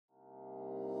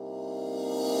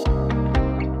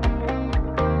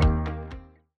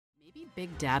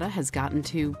Big data has gotten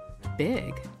too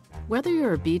big. Whether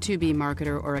you're a B2B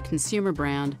marketer or a consumer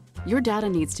brand, your data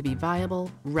needs to be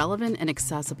viable, relevant, and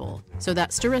accessible so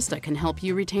that Stirista can help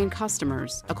you retain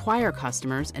customers, acquire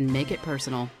customers, and make it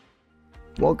personal.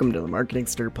 Welcome to the Marketing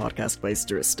Stir podcast by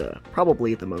Stirista,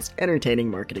 probably the most entertaining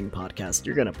marketing podcast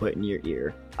you're going to put in your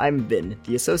ear. I'm Vin,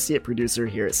 the associate producer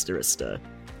here at Stirista.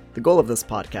 The goal of this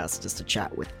podcast is to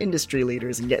chat with industry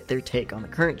leaders and get their take on the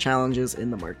current challenges in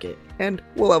the market, and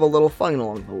we'll have a little fun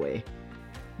along the way.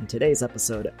 In today's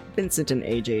episode, Vincent and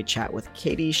Ajay chat with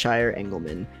Katie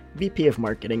Shire-Engleman, VP of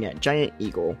Marketing at Giant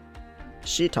Eagle.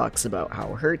 She talks about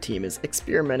how her team is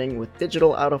experimenting with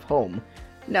digital out-of-home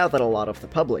now that a lot of the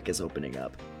public is opening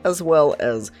up, as well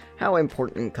as how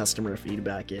important customer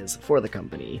feedback is for the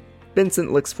company.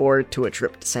 Vincent looks forward to a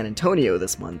trip to San Antonio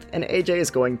this month, and Ajay is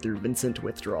going through Vincent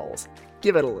withdrawals.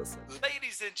 Give it a listen.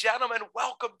 Ladies and gentlemen,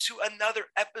 welcome to another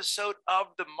episode of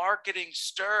the Marketing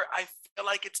Stir. I feel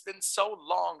like it's been so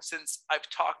long since I've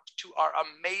talked to our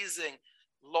amazing,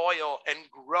 loyal, and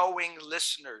growing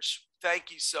listeners.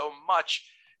 Thank you so much.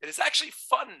 It is actually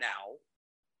fun now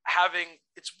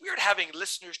it's weird having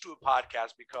listeners to a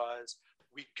podcast because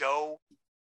we go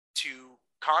to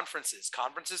conferences.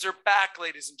 Conferences are back,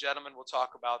 ladies and gentlemen. We'll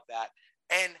talk about that.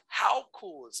 And how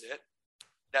cool is it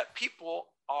that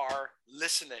people are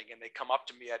listening and they come up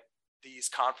to me at these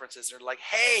conferences and they're like,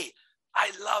 hey,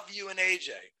 I love you and AJ.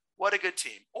 What a good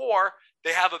team. Or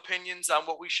they have opinions on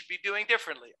what we should be doing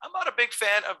differently. I'm not a big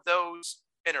fan of those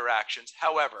interactions,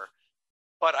 however,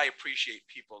 but I appreciate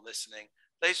people listening.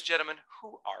 Ladies and gentlemen,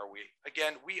 who are we?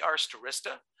 Again, we are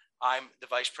Stirista. I'm the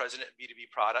Vice President of B2B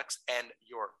Products and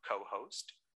your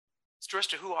co-host.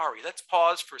 Stirista, who are we? Let's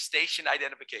pause for station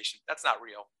identification. That's not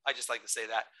real. I just like to say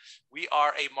that. We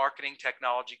are a marketing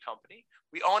technology company.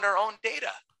 We own our own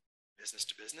data, business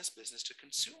to business, business to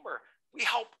consumer. We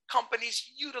help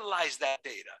companies utilize that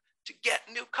data to get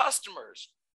new customers.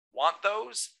 Want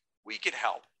those? We can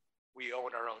help. We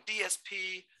own our own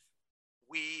DSP.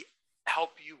 We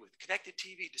help you with connected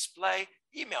TV display.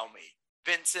 Email me,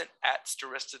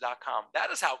 Vincent@Stirista.com. That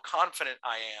is how confident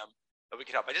I am that we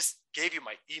can help. I just gave you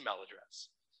my email address.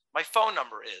 My phone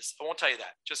number is, I won't tell you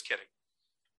that, just kidding.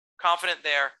 Confident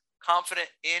there, confident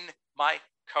in my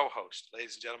co-host,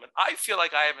 ladies and gentlemen. I feel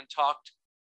like I haven't talked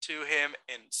to him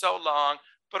in so long,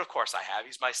 but of course I have.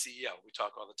 He's my CEO. We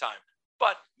talk all the time.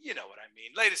 But you know what I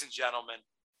mean. Ladies and gentlemen,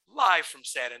 live from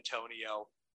San Antonio,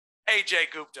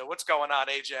 Ajay Gupta. What's going on,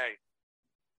 AJ?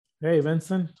 Hey,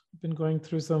 Vincent. I've been going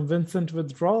through some Vincent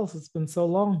withdrawals. It's been so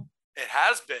long. It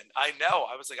has been. I know.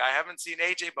 I was like, I haven't seen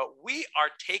AJ, but we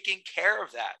are taking care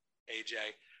of that, AJ.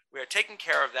 We are taking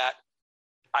care of that.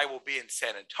 I will be in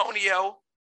San Antonio.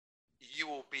 You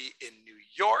will be in New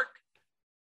York.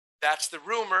 That's the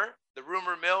rumor. The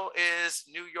rumor mill is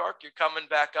New York. You're coming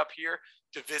back up here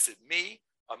to visit me.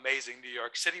 Amazing New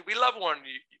York City. We love when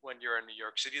you're in New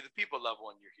York City. The people love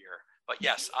when you're here. But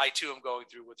yes, I too am going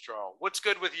through withdrawal. What's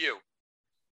good with you?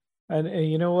 And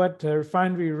you know what?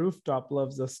 Refinery Rooftop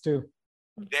loves us too.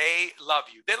 They love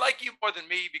you. They like you more than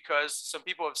me because some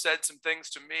people have said some things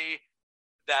to me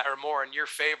that are more in your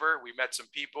favor. We met some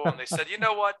people and they said, you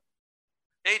know what?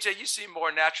 AJ, you seem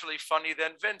more naturally funny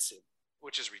than Vincent,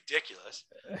 which is ridiculous.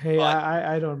 Hey, but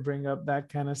I don't bring up that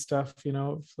kind of stuff, you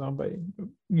know. Somebody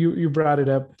you brought it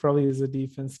up probably as a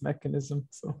defense mechanism.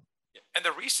 So. And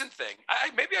the recent thing,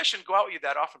 maybe I shouldn't go out with you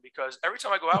that often because every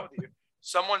time I go out with you,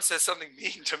 someone says something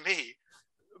mean to me.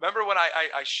 Remember when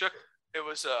I shook, it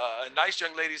was a nice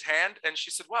young lady's hand and she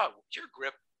said, wow, your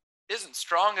grip isn't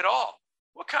strong at all.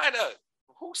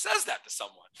 Who says that to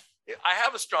someone? I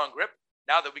have a strong grip.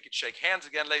 Now that we can shake hands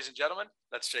again, ladies and gentlemen,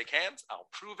 let's shake hands. I'll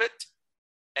prove it.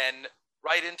 And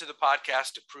right into the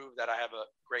podcast to prove that I have a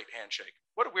great handshake.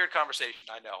 What a weird conversation,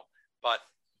 I know, but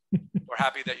we're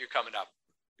happy that you're coming up.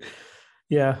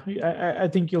 Yeah, I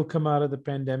think you'll come out of the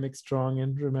pandemic strong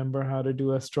and remember how to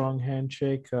do a strong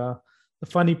handshake. The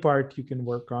funny part you can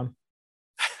work on.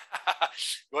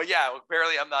 Well, yeah,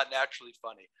 barely. I'm not naturally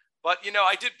funny. But, you know,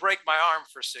 I did break my arm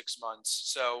for 6 months,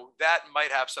 so that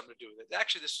might have something to do with it.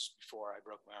 Actually, this was before I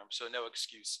broke my arm, so no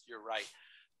excuse. You're right.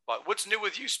 But what's new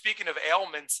with you? Speaking of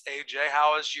ailments, AJ,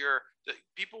 how is the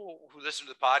people who listen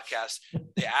to the podcast,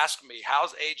 they ask me,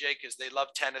 how's AJ? Because they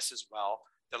love tennis as well.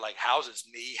 They're like, how's his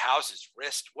knee? How's his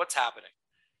wrist? What's happening?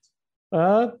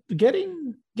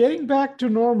 Getting back to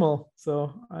normal.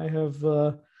 So I have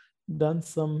done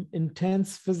some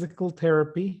intense physical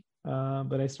therapy,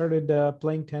 but I started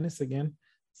playing tennis again.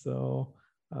 So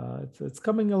it's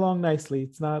coming along nicely.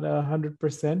 It's not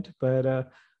 100%,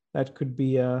 but that could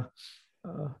be a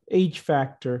age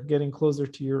factor, getting closer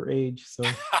to your age. So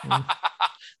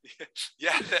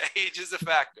yeah, the age is a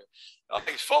factor.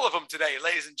 He's full of them today,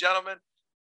 ladies and gentlemen.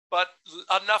 But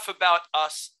enough about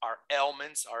us, our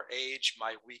ailments, our age,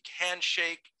 my weak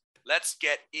handshake. Let's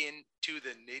get into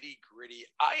the nitty gritty.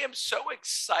 I am so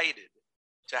excited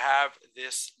to have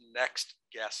this next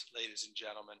guest, ladies and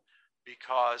gentlemen,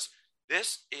 because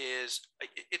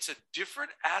it's a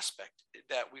different aspect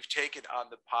that we've taken on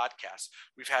the podcast.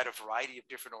 We've had a variety of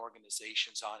different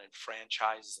organizations on and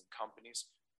franchises and companies.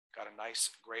 Got a nice,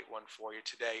 great one for you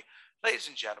today. Ladies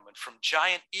and gentlemen, from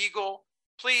Giant Eagle,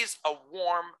 please a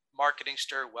warm marketing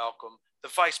stir welcome, the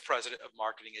Vice President of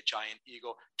Marketing at Giant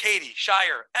Eagle, Katie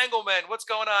Shire-Engleman. What's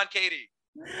going on, Katie?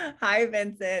 Hi,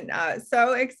 Vincent.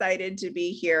 So excited to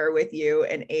be here with you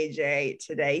and AJ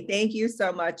today. Thank you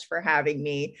so much for having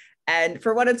me. And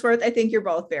for what it's worth, I think you're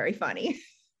both very funny.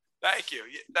 Thank you.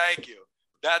 Thank you.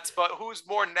 But who's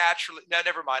more naturally? No,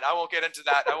 never mind. I won't get into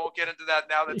that.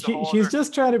 Now. That's She's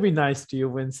just trying to be nice to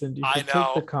you, Vincent. You should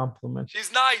take the compliment.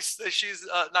 She's nice. She's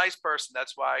a nice person.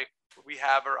 That's why we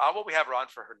have her on. Well, we have her on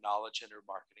for her knowledge and her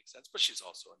marketing sense, but she's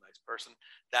also a nice person.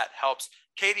 That helps.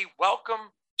 Katie,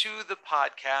 welcome to the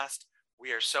podcast.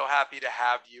 We are so happy to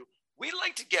have you. We'd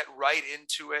like to get right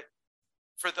into it.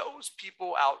 For those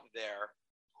people out there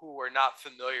who are not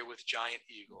familiar with Giant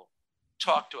Eagle,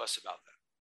 talk to us about that.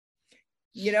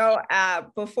 You know,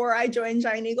 before I joined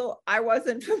Giant Eagle, I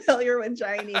wasn't familiar with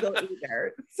Giant Eagle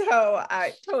either. So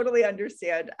I totally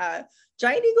understand.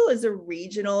 Giant Eagle is a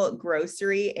regional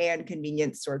grocery and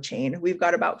convenience store chain. We've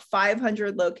got about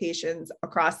 500 locations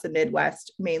across the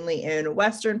Midwest, mainly in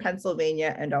Western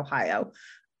Pennsylvania and Ohio.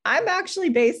 I'm actually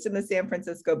based in the San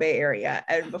Francisco Bay Area.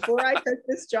 And before I took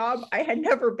this job, I had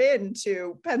never been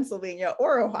to Pennsylvania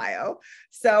or Ohio.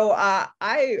 So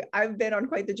I've been on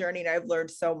quite the journey and I've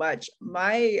learned so much.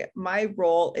 My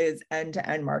role is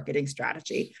end-to-end marketing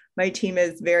strategy. My team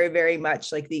is very, very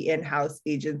much like the in-house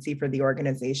agency for the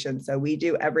organization. So we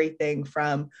do everything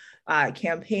from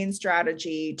campaign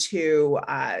strategy to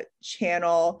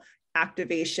channel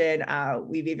activation.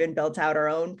 We've even built out our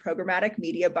own programmatic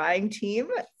media buying team.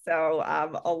 So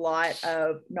a lot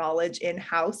of knowledge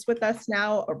in-house with us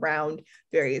now around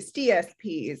various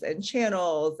DSPs and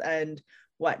channels and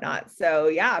whatnot. So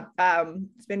yeah,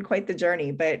 it's been quite the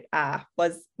journey, but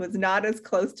was not as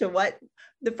close to what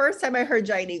the first time I heard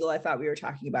Giant Eagle, I thought we were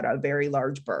talking about a very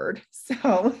large bird.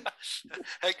 So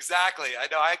exactly. I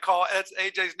know it's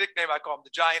AJ's nickname. I call him the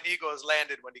Giant Eagle has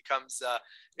landed when he comes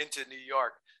into New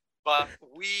York. But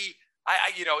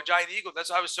Giant Eagle, that's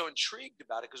why I was so intrigued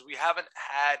about it, because we haven't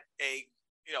had a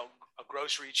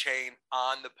grocery chain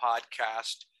on the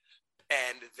podcast.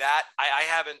 And that I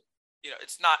haven't,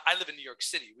 I live in New York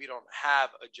City. We don't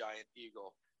have a Giant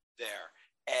Eagle there.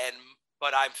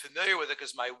 But I'm familiar with it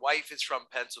because my wife is from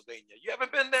Pennsylvania. You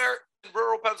haven't been there in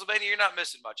rural Pennsylvania, you're not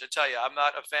missing much. I tell you, I'm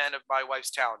not a fan of my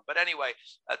wife's town. But anyway,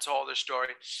 that's all the story.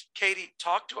 Katie,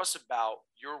 talk to us about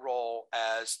your role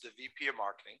as the VP of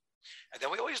Marketing. And then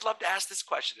we always love to ask this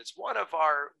question. It's one of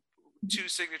our two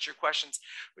signature questions: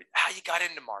 how you got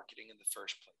into marketing in the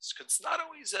first place? Because it's not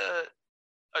always a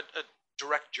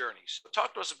direct journey. So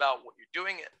talk to us about what you're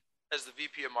doing as the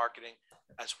VP of Marketing,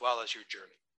 as well as your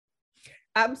journey.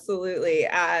 Absolutely.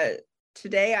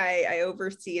 Today, I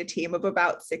oversee a team of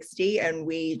about 60, and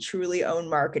we truly own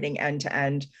marketing end to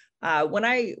end. When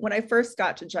I first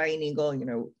got to Giant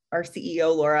Eagle, our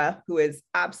CEO, Laura, who is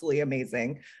absolutely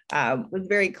amazing, was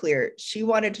very clear. She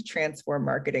wanted to transform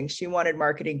marketing. She wanted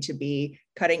marketing to be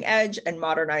cutting edge and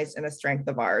modernized and a strength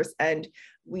of ours. And,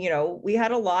 we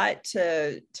had a lot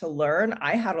to learn.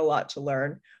 I had a lot to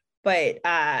learn, but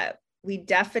we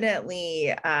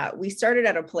definitely, we started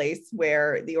at a place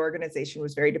where the organization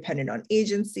was very dependent on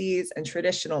agencies and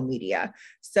traditional media.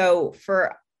 So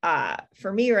for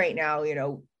me right now,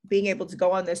 being able to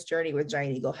go on this journey with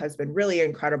Giant Eagle has been really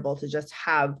incredible to just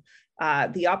have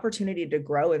the opportunity to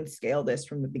grow and scale this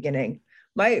from the beginning.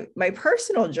 My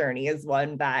personal journey is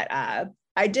one that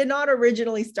I did not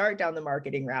originally start down the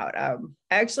marketing route. I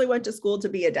actually went to school to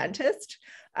be a dentist,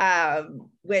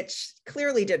 which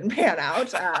clearly didn't pan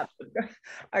out.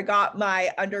 I got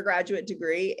my undergraduate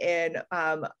degree in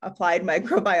applied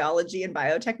microbiology and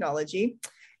biotechnology.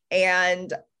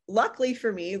 And luckily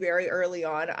for me, very early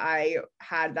on, I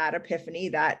had that epiphany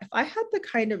that if I had the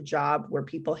kind of job where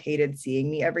people hated seeing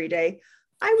me every day,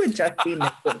 I would just be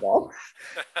miserable.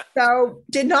 So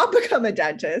did not become a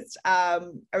dentist. I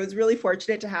was really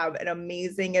fortunate to have an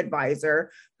amazing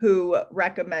advisor who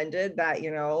recommended that,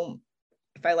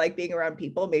 if I like being around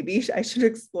people, maybe I should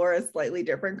explore a slightly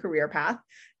different career path.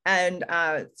 And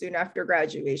soon after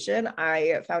graduation,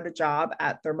 I found a job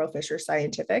at Thermo Fisher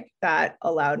Scientific that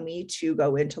allowed me to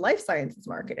go into life sciences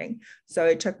marketing. So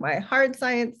I took my hard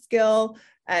science skill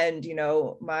and,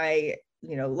 my,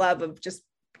 love of just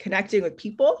connecting with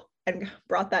people and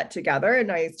brought that together.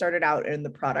 And I started out in the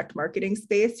product marketing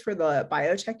space for the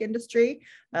biotech industry.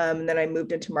 And then I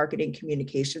moved into marketing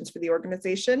communications for the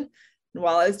organization. And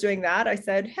while I was doing that, I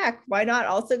said, heck, why not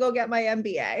also go get my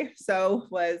MBA? So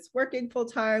was working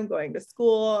full-time, going to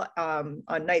school on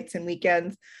nights and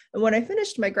weekends. And when I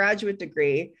finished my graduate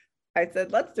degree, I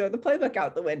said, let's throw the playbook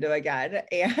out the window again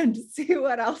and see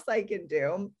what else I can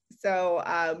do. So,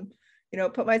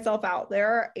 put myself out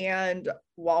there, and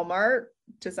Walmart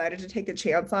decided to take a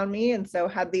chance on me. And so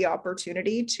had the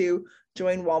opportunity to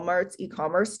join Walmart's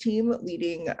e-commerce team,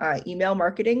 leading email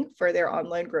marketing for their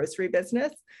online grocery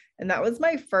business. And that was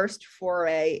my first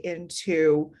foray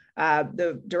into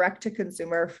the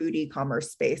direct-to-consumer food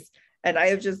e-commerce space. And I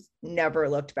have just never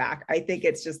looked back. I think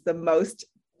it's just the most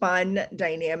fun,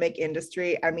 dynamic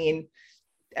industry. I mean,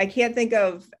 I can't think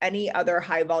of any other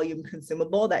high volume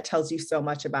consumable that tells you so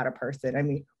much about a person. I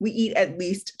mean, we eat at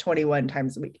least 21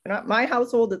 times a week. And at my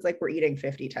household, it's like we're eating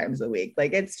 50 times a week.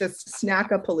 Like it's just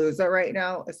snack-a-palooza right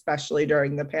now, especially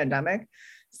during the pandemic.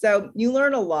 So you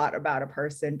learn a lot about a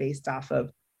person based off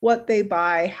of what they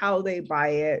buy, how they buy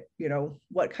it,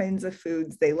 what kinds of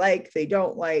foods they like, they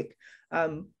don't like.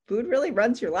 Food really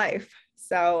runs your life.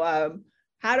 So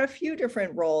had a few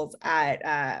different roles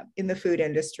in the food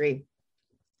industry.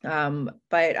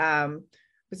 But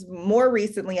was more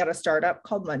recently at a startup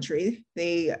called Munchery.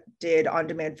 They did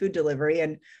on-demand food delivery.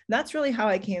 And that's really how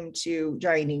I came to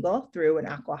Giant Eagle, through an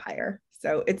acqui-hire.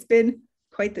 So it's been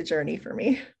quite the journey for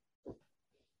me.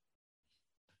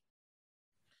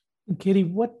 Katie,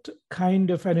 what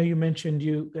kind of, I know you mentioned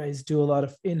you guys do a lot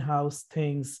of in-house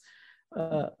things.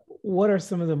 What are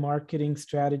some of the marketing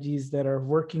strategies that are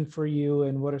working for you,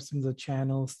 and what are some of the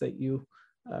channels that you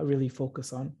really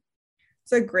focus on?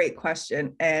 It's a great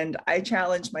question. And I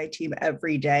challenge my team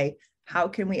every day. How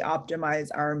can we optimize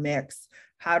our mix?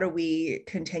 How do we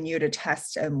continue to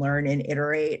test and learn and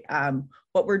iterate?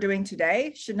 What we're doing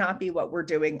today should not be what we're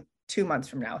doing 2 months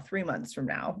from now, 3 months from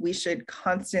now. We should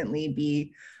constantly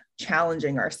be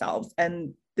challenging ourselves.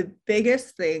 And the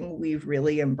biggest thing we've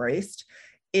really embraced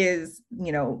is,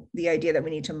 the idea that we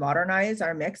need to modernize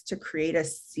our mix to create a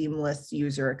seamless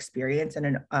user experience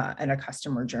and a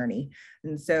customer journey.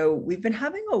 And so we've been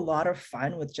having a lot of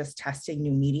fun with just testing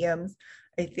new mediums.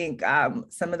 I think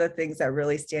some of the things that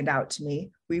really stand out to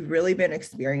me, we've really been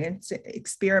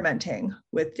experimenting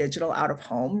with digital out of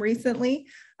home recently.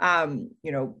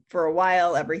 For a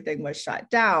while, everything was shut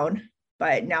down,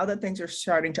 but now that things are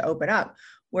starting to open up,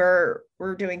 we're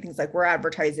doing things like we're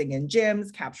advertising in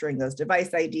gyms, capturing those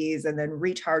device IDs, and then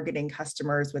retargeting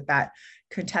customers with that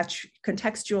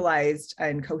contextualized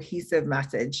and cohesive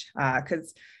message.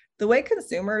 Because the way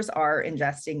consumers are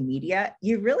ingesting media,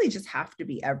 you really just have to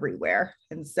be everywhere.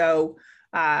 And so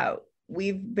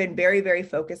we've been very, very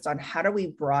focused on how do we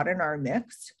broaden our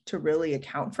mix to really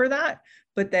account for that.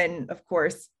 But then, of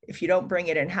course, if you don't bring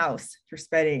it in-house, you're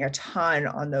spending a ton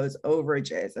on those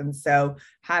overages. And so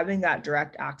having that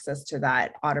direct access to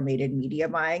that automated media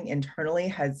buying internally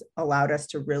has allowed us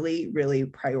to really, really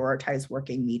prioritize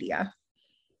working media.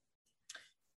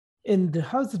 And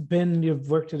how's it been? You've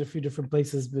worked at a few different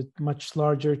places with much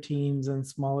larger teams and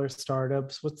smaller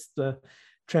startups. What's the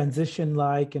transition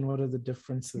like, and what are the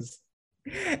differences?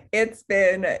 It's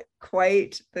been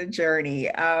quite the journey.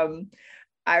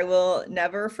 I will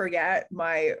never forget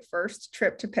my first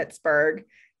trip to Pittsburgh.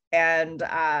 And,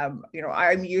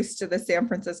 I'm used to the San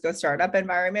Francisco startup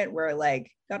environment where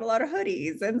got a lot of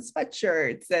hoodies and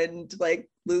sweatshirts and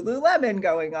Lululemon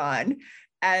going on.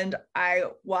 And I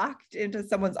walked into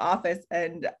someone's office,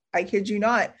 and I kid you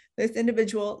not, this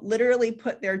individual literally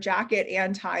put their jacket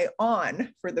and tie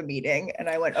on for the meeting. And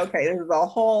I went, okay, this is a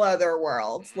whole other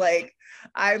world.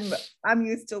 I'm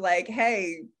used to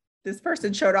hey, this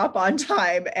person showed up on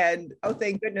time, and oh,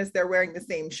 thank goodness they're wearing the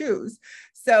same shoes.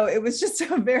 So it was just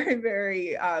a very,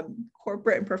 very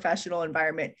corporate and professional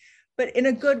environment, but in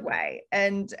a good way.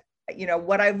 And,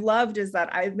 what I've loved is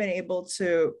that I've been able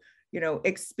to,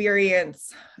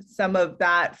 experience some of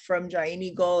that from Giant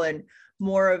Eagle and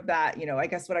more of that, I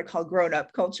guess what I call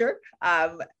grown-up culture.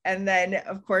 And then,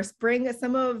 of course, bring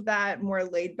some of that more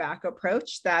laid-back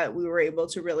approach that we were able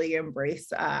to really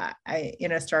embrace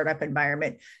in a startup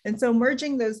environment. And so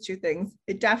merging those two things,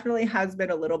 it definitely has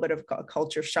been a little bit of a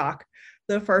culture shock.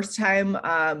 The first time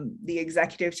the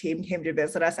executive team came to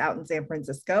visit us out in San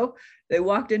Francisco, they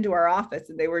walked into our office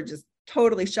and they were just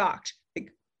totally shocked.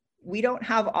 we don't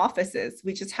have offices.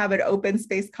 We just have an open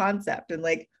space concept, and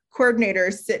like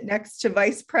coordinators sit next to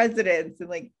vice presidents, and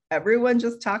like everyone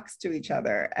just talks to each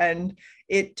other, and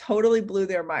it totally blew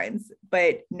their minds.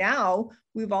 But now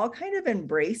we've all kind of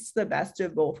embraced the best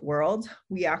of both worlds.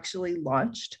 We actually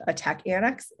launched a tech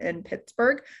annex in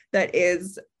Pittsburgh that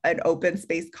is an open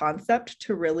space concept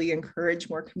to really encourage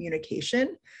more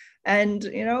communication. And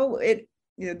the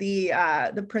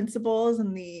principles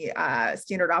and the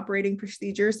standard operating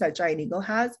procedures that Giant Eagle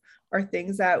has are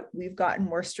things that we've gotten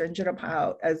more stringent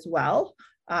about as well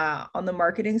on the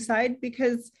marketing side,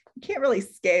 because you can't really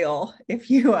scale if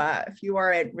you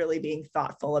aren't really being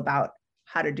thoughtful about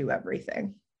how to do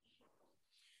everything.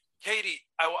 Katie,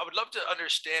 I would love to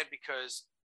understand, because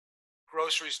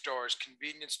grocery stores,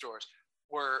 convenience stores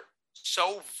were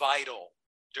so vital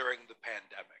during the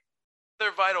pandemic.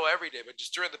 They're vital every day, but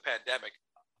just during the pandemic,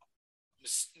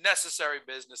 necessary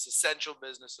business, essential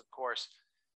business, of course.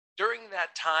 During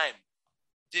that time,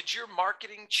 did your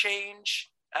marketing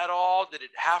change at all? Did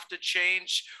it have to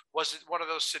change? Was it one of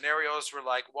those scenarios where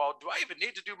like, well, do I even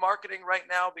need to do marketing right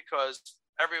now because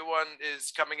everyone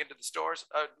is coming into the stores?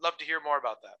 I'd love to hear more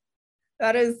about that.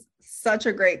 That is such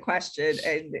a great question.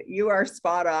 And you are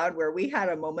spot on, where we had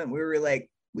a moment where we were like,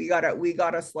 we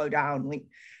gotta slow down.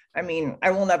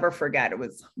 I will never forget. It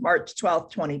was March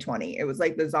 12th, 2020. It was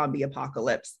like the zombie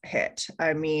apocalypse hit.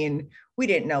 We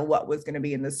didn't know what was going to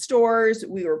be in the stores.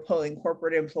 We were pulling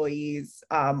corporate employees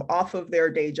off of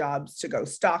their day jobs to go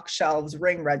stock shelves,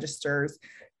 ring registers.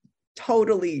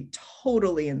 Totally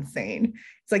insane.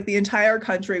 It's like the entire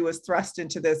country was thrust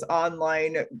into this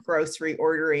online grocery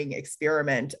ordering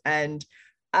experiment. And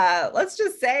let's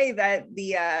just say that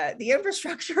the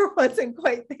infrastructure wasn't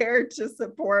quite there to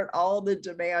support all the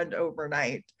demand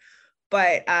overnight.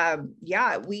 But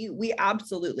we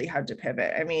absolutely had to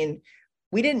pivot.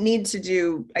 We didn't need to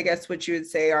do, I guess, what you would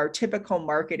say our typical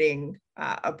marketing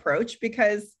approach,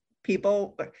 because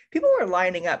people were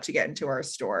lining up to get into our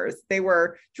stores. They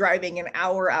were driving an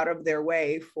hour out of their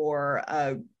way for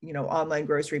online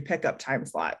grocery pickup time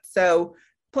slot. So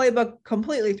playbook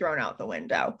completely thrown out the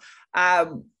window.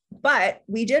 But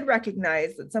we did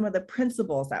recognize that some of the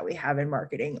principles that we have in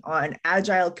marketing on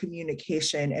agile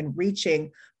communication and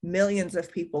reaching millions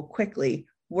of people quickly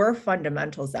were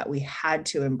fundamentals that we had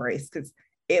to embrace, because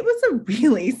it was a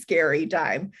really scary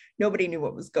time. Nobody knew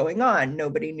what was going on.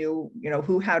 Nobody knew,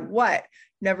 who had what.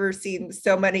 Never seen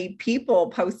so many people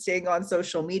posting on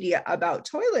social media about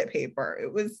toilet paper.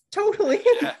 It was totally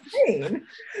insane.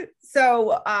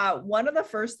 So one of the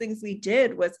first things we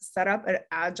did was set up an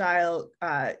agile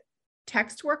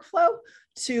text workflow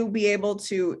to be able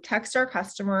to text our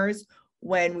customers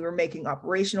when we were making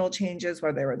operational changes,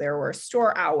 whether there were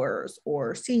store hours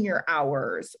or senior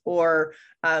hours, or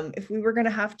if we were going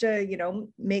to have to,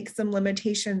 make some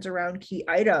limitations around key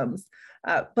items.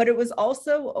 But it was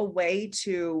also a way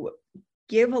to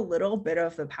give a little bit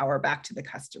of the power back to the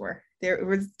customer. There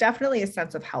was definitely a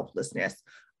sense of helplessness.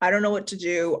 I don't know what to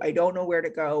do. I don't know where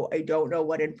to go. I don't know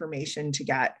what information to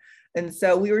get. And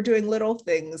so we were doing little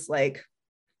things like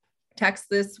text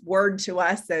this word to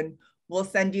us and we'll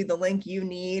send you the link you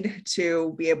need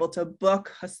to be able to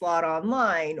book a slot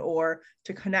online or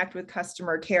to connect with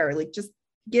customer care. Like, just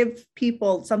give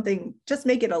people something, just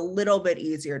make it a little bit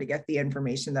easier to get the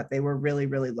information that they were really,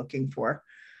 really looking for.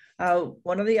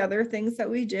 One of the other things that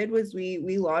we did was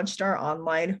we launched our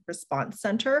online response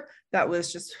center that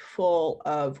was just full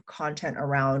of content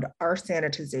around our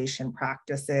sanitization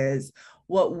practices,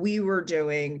 what we were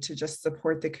doing to just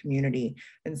support the community.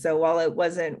 And so while it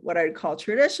wasn't what I'd call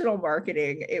traditional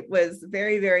marketing, it was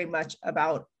very, very much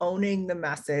about owning the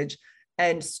message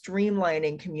and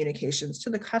streamlining communications to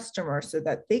the customer so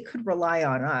that they could rely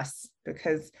on us,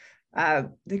 because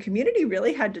the community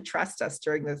really had to trust us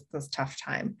during this tough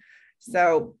time.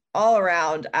 So all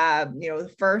around,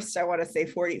 first, I want to say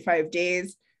 45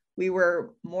 days, we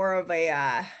were more of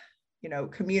a,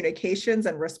 communications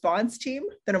and response team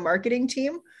than a marketing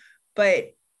team,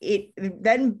 but it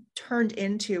then turned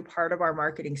into part of our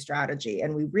marketing strategy.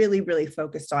 And we really, really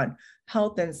focused on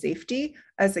health and safety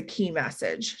as a key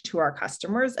message to our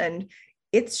customers. And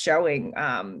it's showing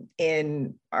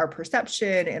in our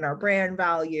perception, in our brand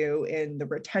value, in the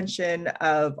retention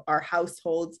of our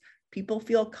households. People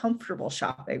feel comfortable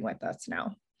shopping with us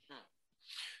now.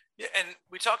 Yeah, and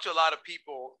we talked to a lot of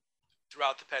people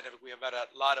throughout the pandemic. We have had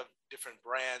a lot of different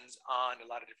brands on, a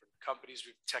lot of different companies,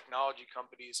 with technology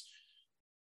companies.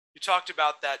 You talked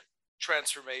about that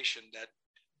transformation, that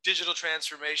digital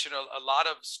transformation. A lot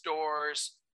of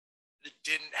stores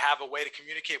didn't have a way to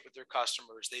communicate with their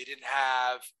customers. They didn't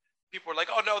have, people were like,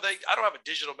 oh no, I don't have a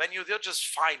digital menu. They'll just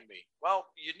find me. Well,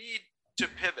 you need to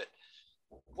pivot,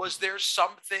 was there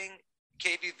something,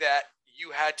 Katie, that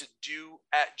you had to do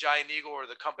at Giant Eagle or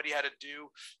the company had to do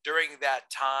during that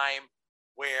time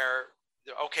where,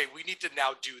 okay, we need to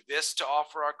now do this to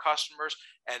offer our customers?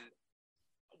 And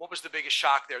what was the biggest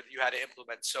shock there that you had to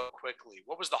implement so quickly?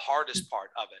 What was the hardest part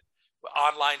of it?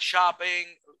 Online shopping,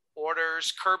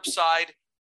 orders, curbside?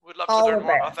 We'd love to learn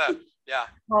more about that. Yeah.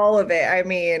 All of it. I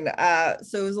mean,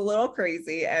 so it was a little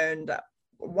crazy. And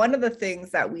one of the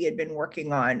things that we had been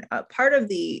working on, part of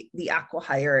the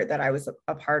acqui-hire that I was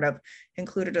a part of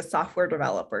included a software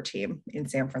developer team in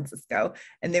San Francisco,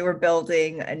 and they were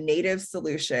building a native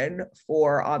solution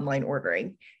for online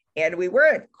ordering. And we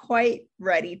weren't quite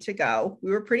ready to go.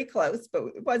 We were pretty close, but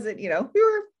it wasn't, we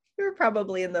were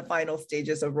probably in the final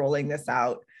stages of rolling this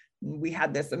out. We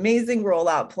had this amazing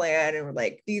rollout plan, and we're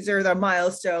like, these are the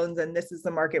milestones, and this is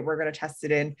the market we're going to test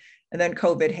it in. And then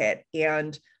COVID hit,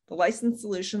 and the license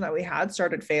solution that we had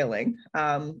started failing.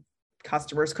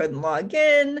 Customers couldn't log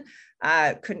in,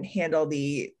 couldn't handle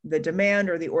the demand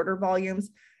or the order volumes.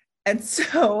 And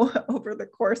so over the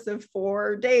course of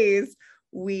 4 days,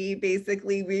 we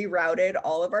basically rerouted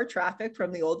all of our traffic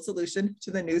from the old solution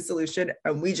to the new solution.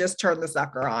 And we just turned the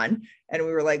sucker on, and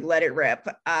we were like, let it rip.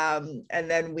 And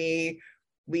then we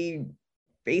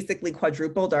basically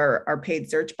quadrupled our paid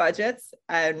search budgets,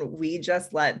 and we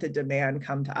just let the demand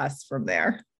come to us from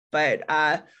there. But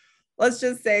let's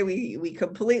just say we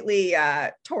completely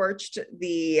torched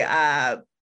the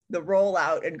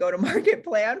rollout and go-to-market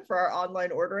plan for our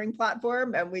online ordering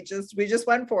platform, and we just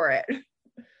went for it.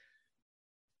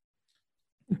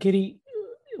 Katie,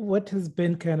 what has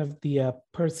been kind of the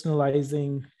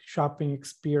personalizing shopping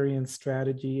experience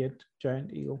strategy at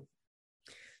Giant Eagle?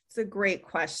 It's a great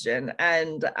question.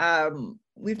 And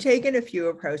we've taken a few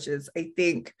approaches. I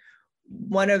think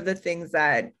one of the things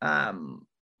that,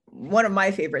 one of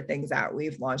my favorite things that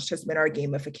we've launched has been our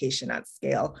gamification at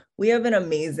scale. We have an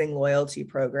amazing loyalty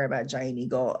program at Giant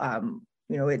Eagle.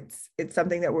 It's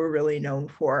something that we're really known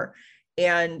for.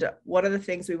 And one of the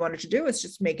things we wanted to do is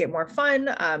just make it more fun,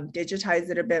 digitize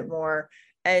it a bit more,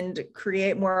 and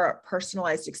create more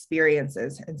personalized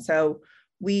experiences. And so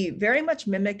we very much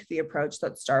mimicked the approach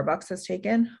that Starbucks has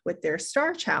taken with their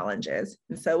star challenges.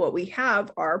 And so what we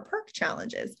have are perk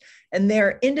challenges, and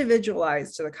they're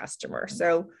individualized to the customer.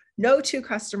 So no two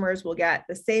customers will get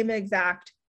the same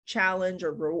exact challenge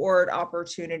or reward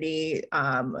opportunity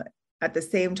at the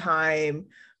same time.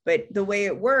 But the way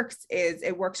it works is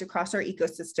it works across our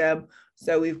ecosystem.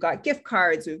 So we've got gift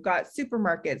cards, we've got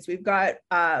supermarkets, we've got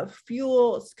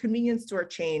fuel, convenience store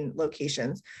chain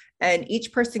locations, and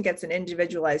each person gets an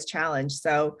individualized challenge.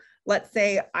 So let's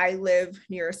say I live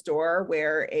near a store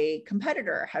where a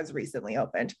competitor has recently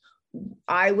opened.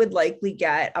 I would likely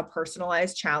get a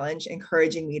personalized challenge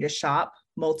encouraging me to shop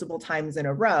multiple times in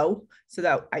a row so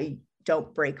that I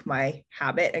don't break my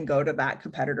habit and go to that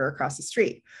competitor across the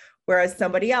street. Whereas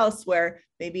somebody else where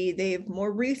maybe they've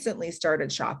more recently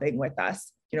started shopping with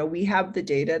us, we have the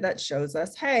data that shows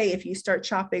us, hey, if you start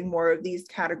shopping more of these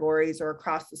categories or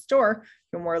across the store,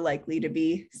 you're more likely to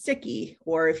be sticky.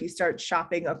 Or if you start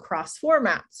shopping across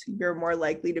formats, you're more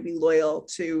likely to be loyal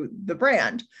to the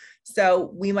brand.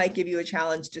 So we might give you a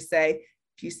challenge to say,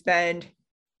 if you spend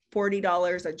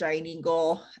 $40 at Giant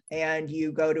Eagle and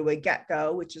you go to a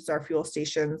Get-Go, which is our fuel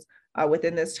stations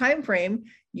within this time frame,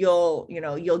 you'll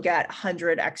get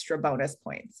 100 extra bonus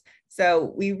points.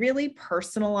 So we really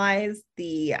personalize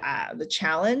the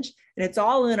challenge, and it's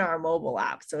all in our mobile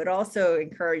app. So it also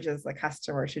encourages the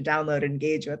customer to download and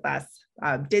engage with us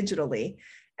digitally.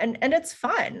 And it's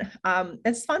fun.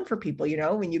 It's fun for people,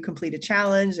 when you complete a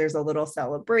challenge, there's a little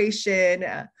celebration.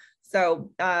 So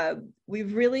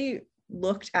we've really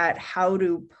looked at how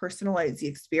to personalize the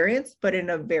experience, but in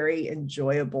a very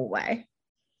enjoyable way.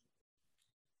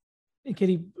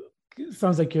 Katie,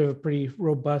 sounds like you have a pretty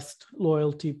robust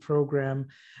loyalty program,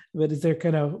 but is there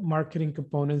kind of marketing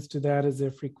components to that? Is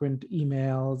there frequent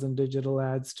emails and digital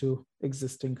ads to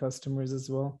existing customers as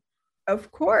well?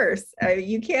 Of course,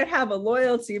 you can't have a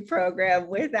loyalty program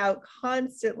without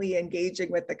constantly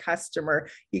engaging with the customer.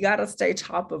 You got to stay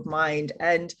top of mind.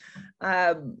 And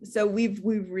so we've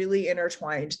really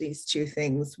intertwined these two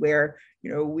things where,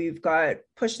 we've got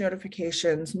push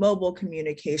notifications, mobile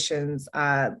communications,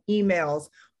 emails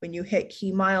when you hit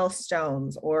key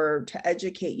milestones or to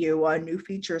educate you on new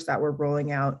features that we're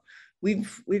rolling out.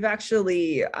 We've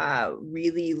actually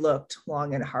really looked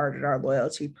long and hard at our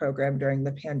loyalty program during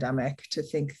the pandemic to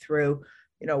think through,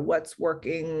 what's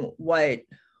working, what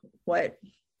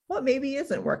maybe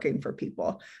isn't working for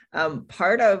people.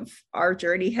 Part of our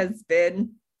journey has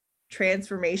been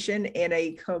transformation in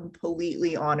a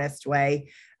completely honest way.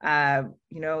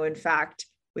 In fact,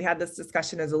 we had this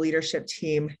discussion as a leadership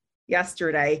team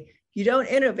yesterday. You don't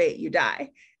innovate, you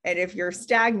die. And if you're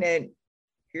stagnant,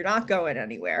 you're not going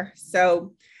anywhere.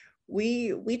 So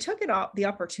we took the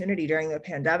opportunity during the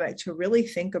pandemic to really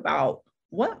think about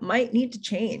what might need to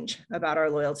change about our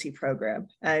loyalty program.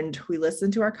 And we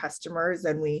listened to our customers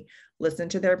and we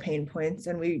listened to their pain points,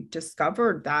 and we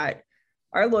discovered that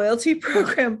our loyalty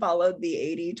program followed the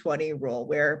 80-20 rule,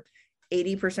 where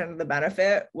 80% of the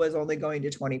benefit was only going to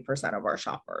 20% of our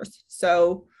shoppers.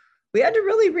 So we had to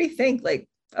really rethink, like,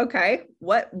 okay,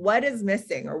 what is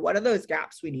missing, or what are those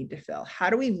gaps we need to fill? How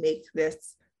do we make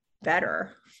this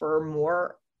better for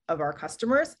more of our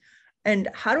customers? And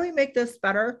how do we make this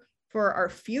better for our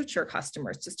future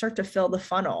customers to start to fill the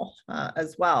funnel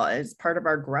as well as part of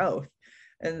our growth?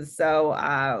 And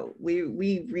so we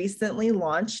recently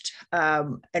launched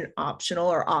an optional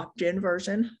or opt-in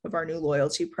version of our new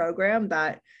loyalty program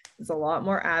that is a lot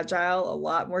more agile, a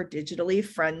lot more digitally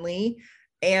friendly,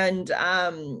 and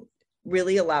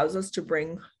really allows us to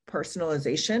bring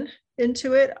personalization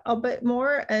into it a bit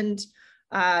more, and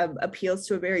appeals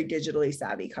to a very digitally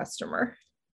savvy customer.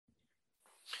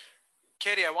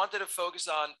 Katie, I wanted to focus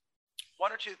on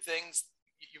one or two things.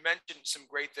 You mentioned some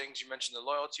great things. You mentioned the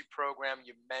loyalty program.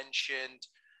 You mentioned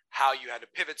how you had to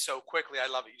pivot so quickly. I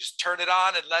love it. You just turn it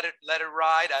on and let it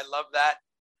ride. I love that.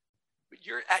 But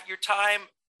you're at your time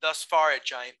thus far at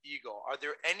Giant Eagle. Are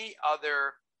there any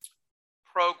other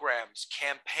programs,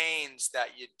 campaigns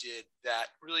that you did that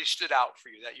really stood out for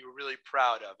you, that you were really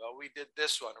proud of? Oh, we did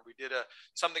this one, or we did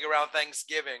something around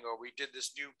Thanksgiving, or we did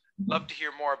this new. Love to hear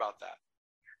more about that.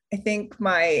 I think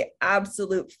my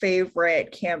absolute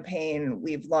favorite campaign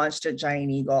we've launched at Giant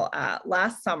Eagle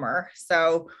last summer.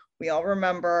 So we all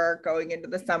remember going into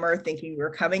the summer thinking we were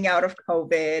coming out of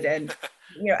COVID, and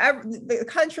the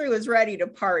country was ready to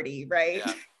party, right?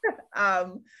 Yeah.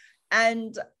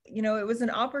 And it was an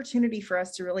opportunity for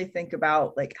us to really think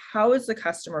about, like, how is the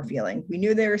customer feeling? We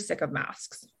knew they were sick of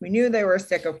masks. We knew they were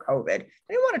sick of COVID. They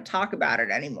didn't want to talk about it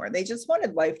anymore. They just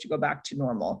wanted life to go back to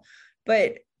normal.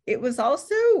 But it was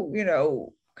also,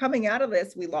 coming out of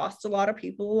this, we lost a lot of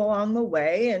people along the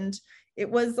way, and it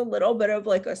was a little bit of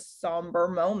like a somber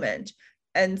moment.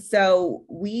 And so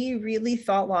we really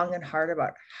thought long and hard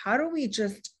about, how do we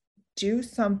just do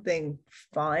something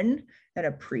fun and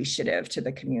appreciative to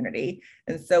the community?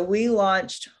 And so we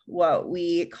launched what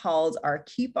we called our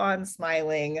Keep On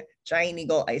Smiling Giant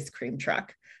Eagle ice cream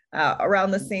truck.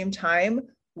 Around the same time,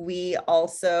 we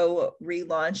also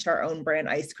relaunched our own brand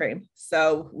ice cream.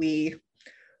 So we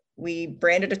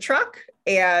branded a truck,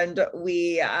 and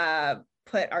we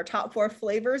put our top 4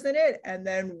 flavors in it. And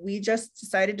then we just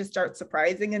decided to start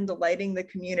surprising and delighting the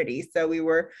community. So we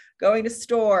were going to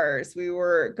stores, we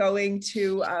were going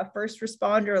to first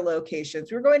responder locations,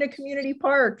 we were going to community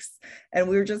parks, and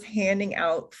we were just handing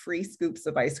out free scoops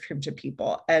of ice cream to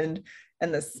people. And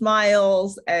the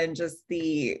smiles and just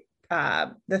the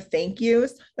thank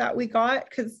yous that we got,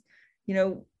 because,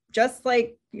 just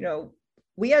like,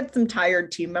 we had some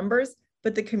tired team members,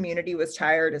 but the community was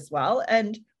tired as well.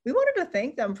 And we wanted to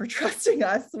thank them for trusting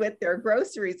us with their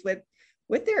groceries,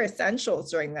 with their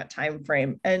essentials during that time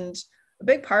frame. And a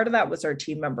big part of that was our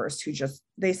team members who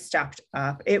they stepped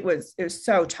up. It was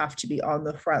so tough to be on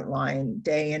the front line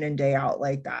day in and day out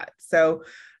like that. So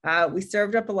we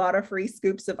served up a lot of free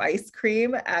scoops of ice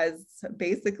cream as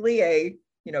basically a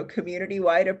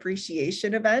community-wide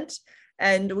appreciation event.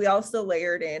 And we also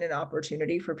layered in an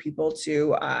opportunity for people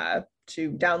to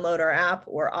download our app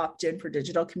or opt in for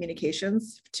digital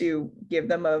communications to give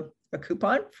them a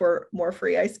coupon for more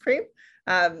free ice cream.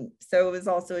 So it was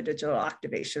also a digital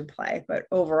activation play, but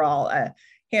overall,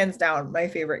 hands down, my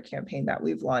favorite campaign that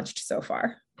we've launched so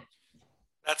far.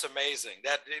 That's amazing.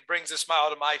 It brings a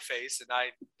smile to my face, and I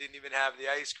didn't even have the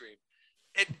ice cream.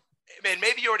 And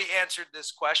maybe you already answered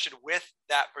this question with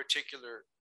that particular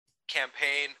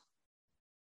campaign,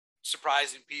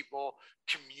 surprising people,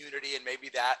 community, and maybe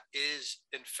that is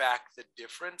in fact the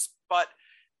difference. But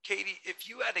Katie, if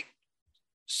you had to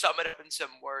sum it up in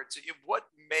some words, what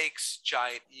makes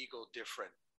Giant Eagle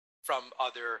different from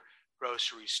other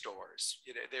grocery stores?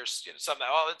 There's some that,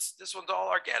 it's this one's all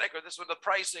organic, or this one the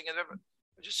pricing, and I'm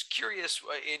just curious,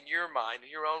 in your mind, in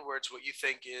your own words, what you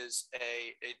think is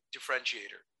a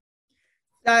differentiator.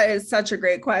 That is such a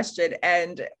great question.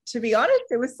 And to be honest,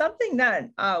 it was something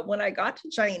that when I got to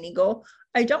Giant Eagle,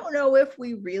 I don't know if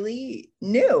we really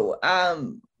knew.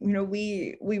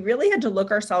 We really had to look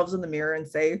ourselves in the mirror and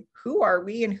say, who are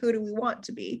we and who do we want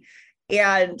to be?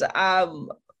 And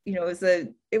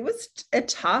it was a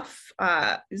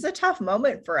tough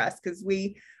moment for us, because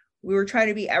we we were trying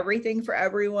to be everything for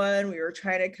everyone. We were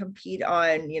trying to compete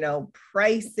on,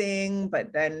 pricing,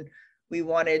 but then we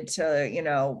wanted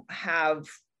to, have,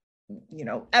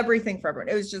 everything for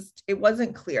everyone. It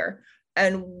wasn't clear.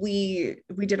 And we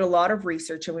did a lot of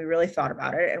research and we really thought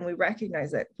about it. And we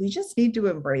recognized that we just need to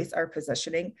embrace our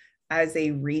positioning as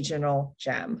a regional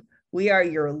gem. We are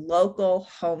your local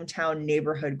hometown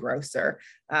neighborhood grocer.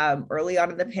 Early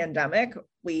on in the pandemic,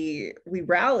 we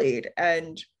rallied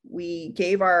and we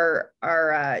gave our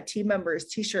team members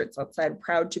T-shirts that said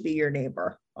 "Proud to be your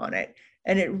neighbor" on it.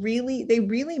 And they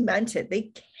really meant it.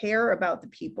 They care about the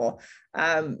people.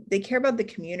 They care about the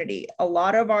community. A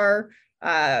lot of our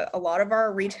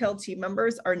retail team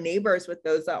members are neighbors with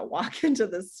those that walk into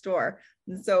the store.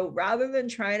 And so rather than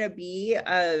trying to be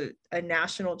a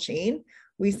national chain,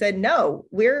 we said, no,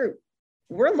 we're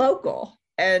local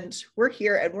and we're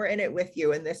here and we're in it with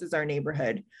you. And this is our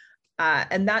neighborhood.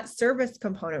 And that service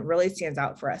component really stands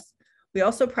out for us. We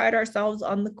also pride ourselves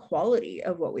on the quality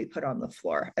of what we put on the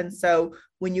floor. And so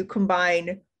when you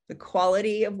combine the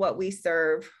quality of what we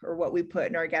serve or what we put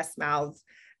in our guests' mouths,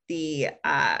 the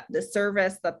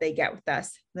service that they get with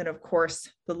us, then of course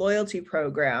the loyalty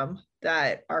program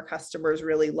that our customers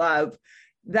really love,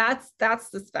 that's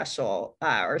the special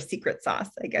or secret sauce,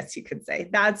 I guess you could say.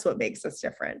 That's what makes us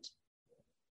different.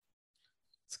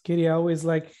 So Katie, I always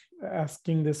like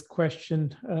asking this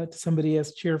question to somebody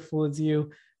as cheerful as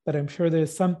you, but I'm sure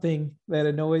there's something that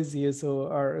annoys you. So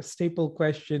our staple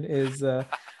question is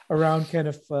around kind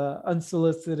of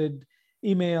unsolicited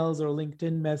emails or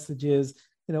LinkedIn messages.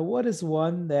 What is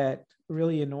one that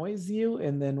really annoys you?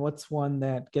 And then what's one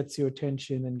that gets your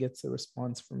attention and gets a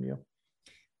response from you?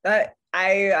 That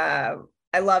I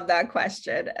love that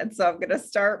question. And so I'm going to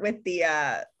start with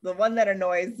the one that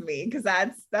annoys me, because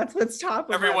that's what's top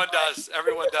of Everyone does.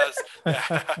 Everyone does.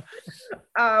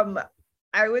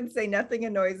 I would say nothing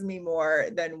annoys me more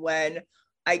than when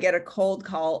I get a cold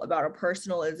call about a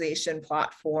personalization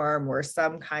platform or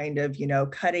some kind of,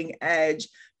 cutting edge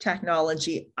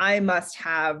technology I must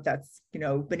have that's,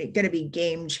 going to be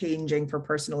game changing for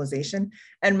personalization.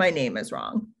 And my name is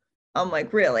wrong. I'm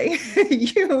like, really?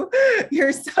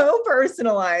 You're so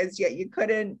personalized, yet you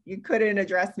couldn't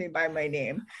address me by my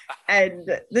name.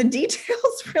 And the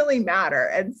details really matter.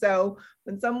 And so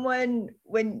when someone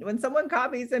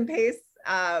copies and pastes,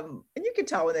 and you can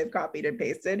tell when they've copied and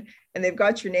pasted and they've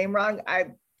got your name wrong, I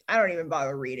don't even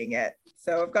bother reading it.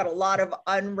 So I've got a lot of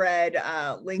unread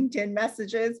LinkedIn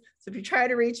messages. So if you try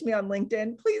to reach me on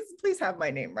LinkedIn, please have my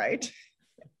name right.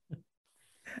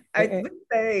 I would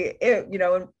say,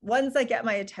 ones that get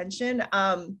my attention,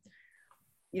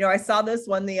 I saw this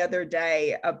one the other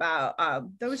day about,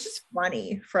 that was just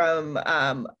funny from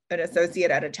an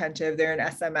associate at Attentive. They're an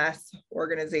SMS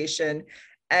organization.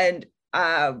 And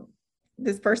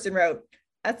this person wrote,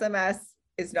 SMS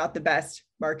is not the best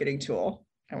marketing tool.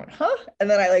 I went, huh? And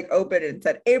then I opened it and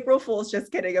said, April Fool's,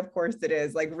 just kidding. Of course it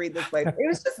is. Read this later. It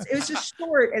was just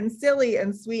short and silly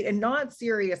and sweet and not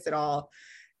serious at all.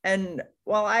 And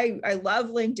while I love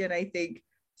LinkedIn, I think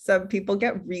some people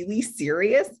get really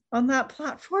serious on that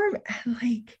platform and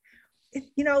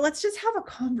let's just have a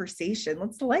conversation.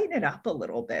 Let's lighten it up a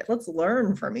little bit. Let's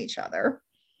learn from each other.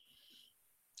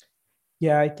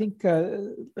 Yeah, I think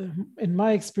in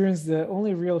my experience, the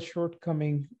only real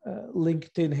shortcoming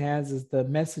LinkedIn has is the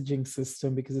messaging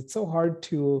system, because it's so hard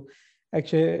to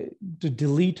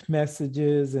delete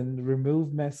messages and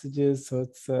remove messages. So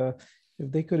it's if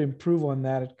they could improve on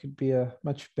that, it could be a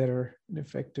much better and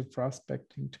effective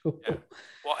prospecting tool. Yeah.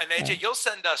 Well, and AJ, you'll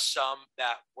send us some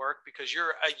that work, because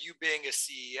you being a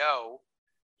CEO,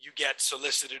 you get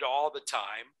solicited all the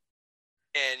time.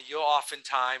 And you'll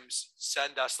oftentimes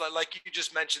send us, like you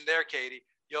just mentioned there, Katie,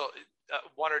 you'll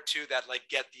one or two that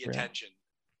get the attention.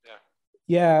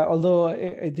 Yeah. Although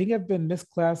I think I've been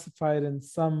misclassified in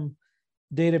some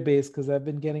database, because I've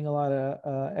been getting a lot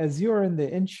of, as you're in the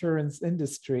insurance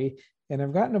industry, and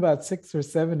I've gotten about 6 or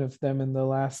 7 of them in the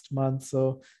last month.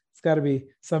 So it's got to be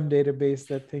some database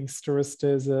that thinks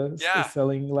Sturista is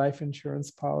selling life insurance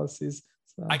policies.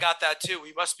 So. I got that too.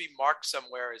 We must be marked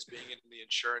somewhere as being in the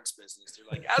insurance business. They're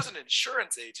like, as an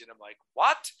insurance agent, I'm like,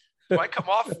 what? Do I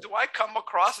come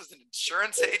across as an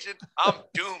insurance agent? I'm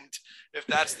doomed if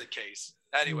that's the case.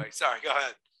 Anyway, sorry, go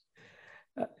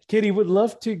ahead. Katie, would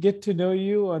love to get to know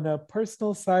you on a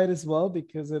personal side as well,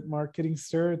 because at Marketing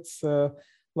Stir, it's a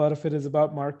lot of it is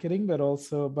about marketing, but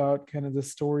also about kind of the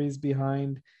stories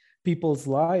behind people's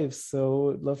lives.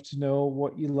 So I'd love to know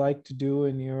what you like to do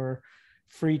in your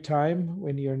free time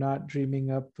when you're not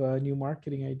dreaming up new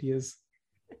marketing ideas.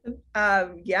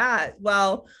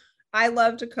 Well, I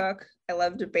love to cook. I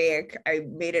love to bake. I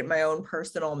made it my own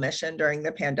personal mission during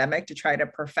the pandemic to try to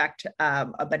perfect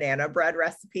a banana bread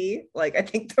recipe, like I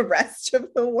think the rest of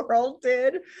the world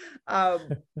did.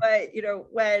 But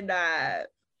when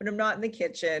I'm not in the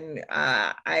kitchen,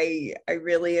 I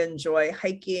really enjoy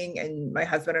hiking, and my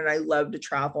husband and I love to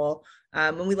travel.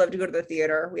 And we love to go to the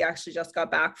theater. We actually just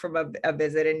got back from a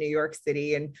visit in New York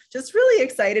City, and just really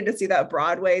excited to see that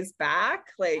Broadway's back.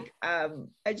 Like, I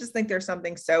just think there's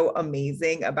something so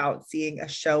amazing about seeing a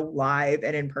show live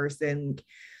and in person.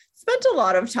 Spent a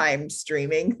lot of time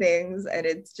streaming things, and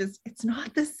it's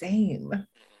not the same.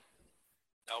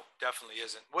 No, definitely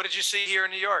isn't. What did you see here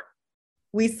in New York?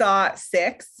 We saw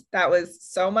Six. That was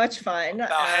so much fun.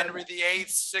 About Henry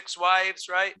VIII's Six Wives,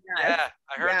 right? Yes, yeah,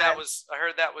 I heard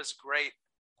that was great.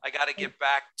 I got to get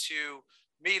back to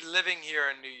me living here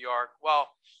in New York. Well,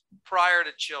 prior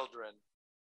to children,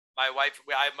 my wife,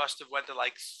 I must have went to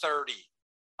like 30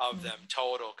 of them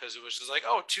total, because it was just like,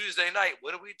 oh, Tuesday night,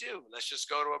 what do we do? Let's just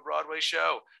go to a Broadway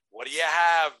show. What do you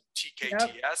have? TKTS.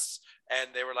 Yep. And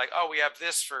they were like, oh, we have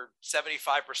this for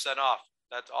 75% off.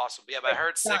 That's awesome. Yeah, but I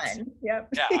heard Six. Yep.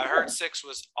 Yeah, I heard Six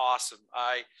was awesome.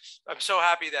 I'm so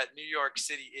happy that New York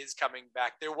City is coming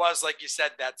back. There was, like you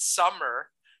said, that summer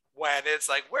when it's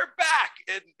like, we're back,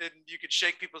 and you could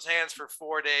shake people's hands for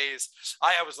 4 days.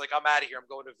 I was like, I'm out of here. I'm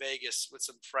going to Vegas with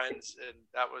some friends, and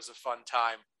that was a fun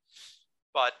time.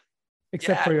 But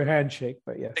except for your handshake,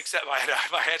 but yes. Except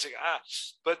my handshake.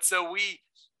 But so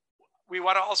we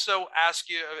want to also ask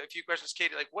you a few questions,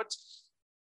 Katie. Like,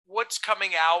 what's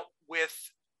coming out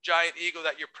with Giant Eagle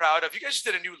that you're proud of? You guys just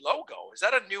did a new logo. Is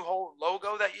that a new whole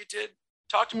logo that you did?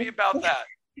 Talk to me about that.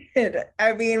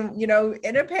 I mean,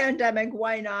 in a pandemic,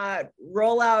 why not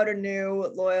roll out a new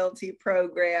loyalty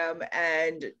program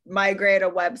and migrate a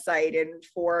website in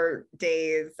 4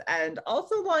 days, and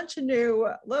also launch a new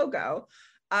logo?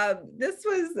 This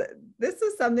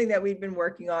was something that we'd been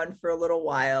working on for a little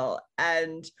while,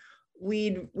 and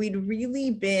we'd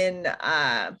really been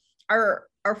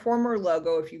our former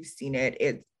logo, if you've seen it,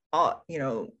 it's all,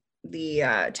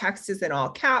 the text is in all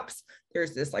caps.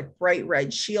 There's this like bright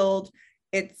red shield.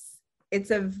 It's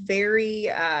a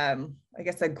very, I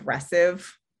guess,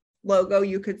 aggressive logo,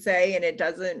 you could say, and it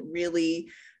doesn't really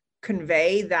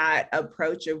convey that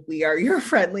approach of we are your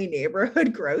friendly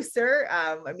neighborhood grocer.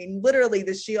 I mean, literally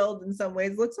the shield in some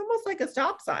ways looks almost like a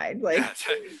stop sign. Like,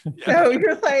 yeah. So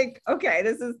you're like, okay,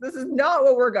 this is not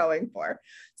what we're going for.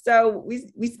 So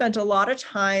we spent a lot of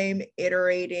time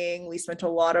iterating. We spent a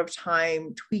lot of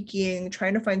time tweaking,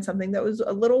 trying to find something that was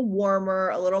a little warmer,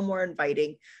 a little more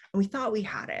inviting. And we thought we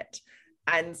had it.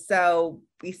 And so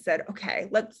we said, okay,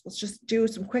 let's just do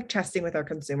some quick testing with our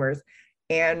consumers.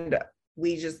 And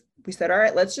we said, all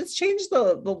right, let's just change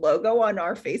the logo on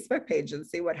our Facebook page and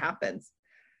see what happens.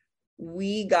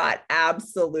 We got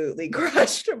absolutely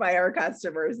crushed by our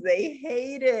customers. They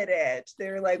hated it.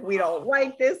 They're like, we don't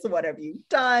like this. What have you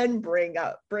done?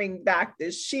 Bring back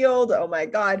this shield. Oh my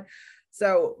God.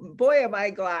 So boy, am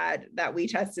I glad that we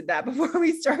tested that before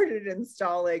we started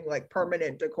installing like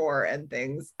permanent decor and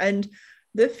things. And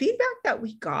the feedback that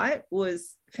we got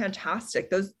was fantastic.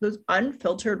 Those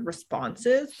unfiltered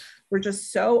responses were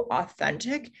just so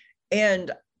authentic.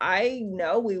 And I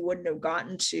know we wouldn't have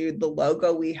gotten to the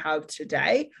logo we have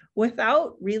today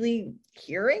without really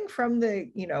hearing from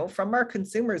from our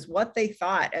consumers what they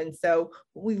thought. And so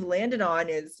what we've landed on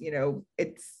is,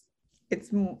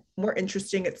 it's more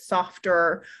interesting. It's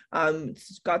softer.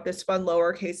 It's got this fun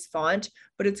lowercase font,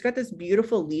 but it's got this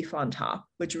beautiful leaf on top,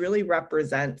 which really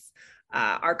represents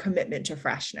our commitment to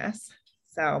freshness.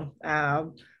 So,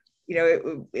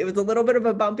 it was a little bit of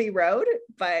a bumpy road,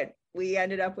 but we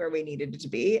ended up where we needed it to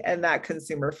be. And that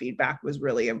consumer feedback was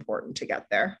really important to get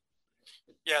there.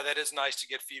 Yeah, that is nice to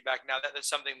get feedback. Now that's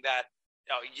something that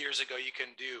years ago you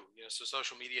can do, so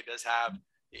social media does have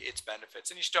its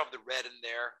benefits, and you still have the red in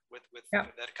there with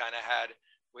that kind of had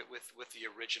with the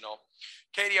original.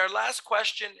 Katie, our last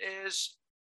question is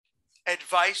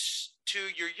advice to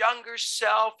your younger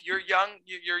self. You're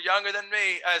younger than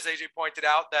me, as AJ pointed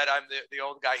out, that I'm the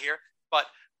old guy here, but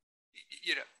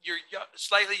your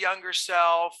slightly younger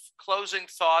self, closing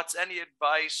thoughts, any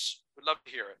advice? Would love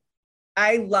to hear it.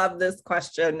 I love this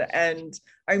question, and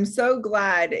I'm so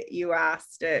glad you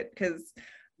asked it, because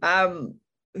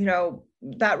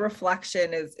that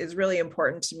reflection is really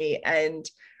important to me. And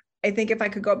I think if I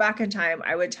could go back in time,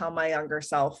 I would tell my younger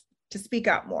self to speak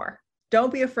up more.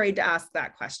 Don't be afraid to ask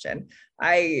that question.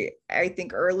 I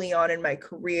think early on in my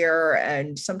career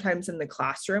and sometimes in the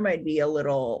classroom, I'd be a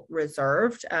little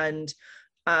reserved. And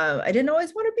I didn't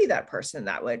always want to be that person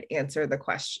that would answer the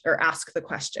question or ask the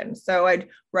question. So I'd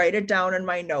write it down in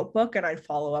my notebook and I'd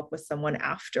follow up with someone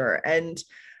after. And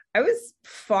I was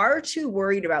far too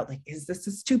worried about, like, is this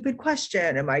a stupid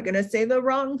question? Am I going to say the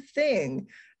wrong thing?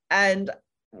 And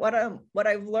what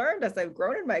I've learned as I've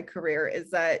grown in my career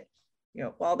is that,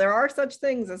 while there are such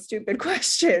things as stupid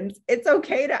questions, it's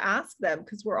okay to ask them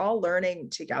because we're all learning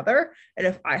together. And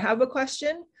if I have a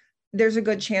question, there's a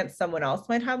good chance someone else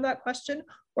might have that question,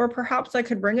 or perhaps I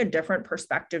could bring a different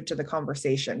perspective to the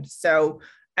conversation. So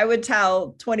I would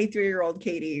tell 23-year-old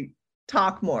Katie,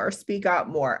 talk more, speak up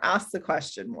more, ask the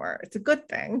question more. It's a good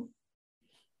thing.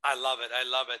 I love it. I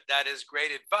love it. That is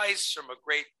great advice from a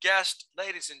great guest.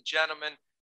 Ladies and gentlemen,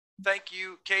 thank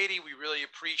you, Katie. We really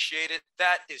appreciate it.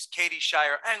 That is Katie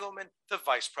Shire-Engleman, the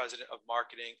Vice President of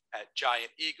Marketing at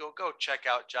Giant Eagle. Go check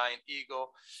out Giant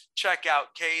Eagle. Check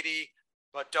out Katie,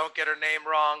 but don't get her name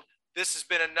wrong. This has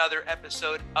been another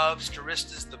episode of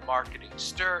Stirista's The Marketing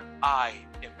Stir. I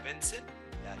am Vincent.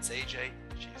 That's AJ.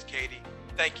 She's Katie.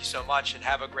 Thank you so much and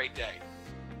have a great day.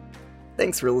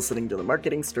 Thanks for listening to the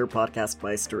Marketing Stir podcast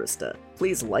by Stirista.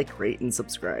 Please like, rate, and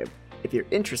subscribe. If you're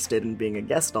interested in being a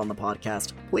guest on the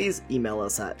podcast, please email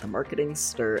us at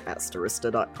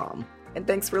themarketingstir@stirista.com. And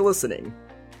thanks for listening.